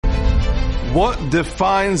What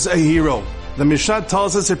defines a hero? The Mishnah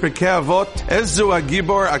tells us in Pirkei Avot, Ezu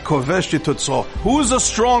Agibor Akovesh Yitutzo. Who's a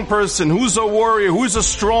strong person? Who's a warrior? Who's a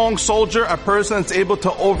strong soldier? A person that's able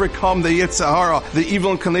to overcome the Yetzer Hara, the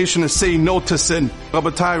evil inclination to say no to sin.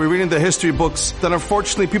 Rabbi, we're reading the history books that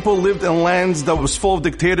unfortunately people lived in lands that was full of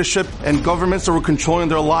dictatorship and governments that were controlling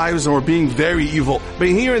their lives and were being very evil. But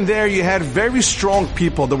here and there you had very strong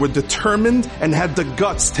people that were determined and had the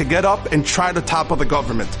guts to get up and try to topple the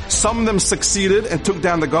government. Some of them succeeded and took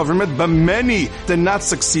down the government, but many did not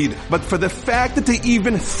succeed. But for the fact that they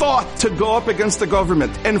even thought to go up against the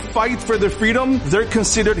government and fight for their freedom, they're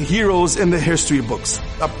considered heroes in the history books.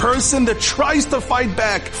 A person that tries to fight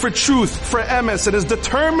back for truth, for emes, and is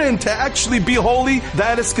determined to actually be holy,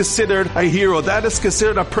 that is considered a hero. That is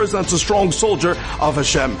considered a person that's a strong soldier of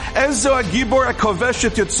Hashem. Ezo Agibor Akovesh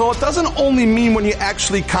Yitutzo doesn't only mean when you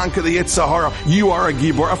actually conquer the Yetzer Hara, you are a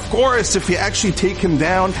Gibor. Of course, if you actually take him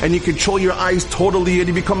down and you control your eyes totally and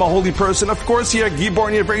you become a holy person, of course you're a Gibor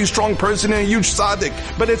and you're a very strong person and a huge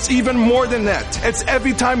tzaddik. But it's even more than that. It's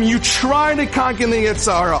every time you try to conquer the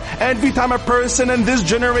Yetzer Hara, every time a person in this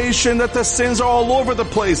generation that the sins are all over the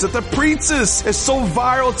place, that the preachers is so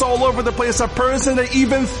viral, it's all over the place, a person that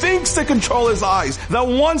even thinks to control his eyes, that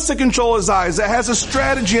wants to control his eyes, that has a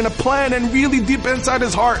strategy and a plan and really deep inside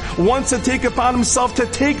his heart wants to take upon himself to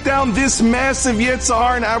take down this massive Yetzer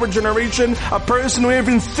Hara in our generation, a person who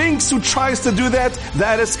even thinks, who tries to do that,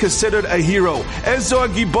 that is considered a hero. Ezo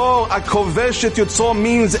Agibor Akovesh Yitutzo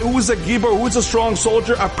means who's a Gibor, who's a strong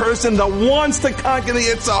soldier, a person that wants to conquer the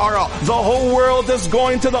Yetzer Hara. The whole world is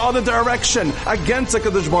going to the other direction, against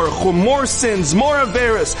HaKadosh Baruch Hu, more sins, more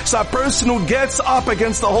averis. So a person who gets up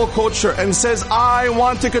against the whole culture and says, I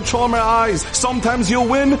want to control my eyes. Sometimes you'll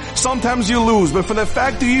win, sometimes you lose. But for the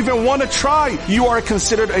fact that you even want to try, you are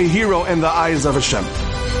considered a hero in the eyes of Hashem.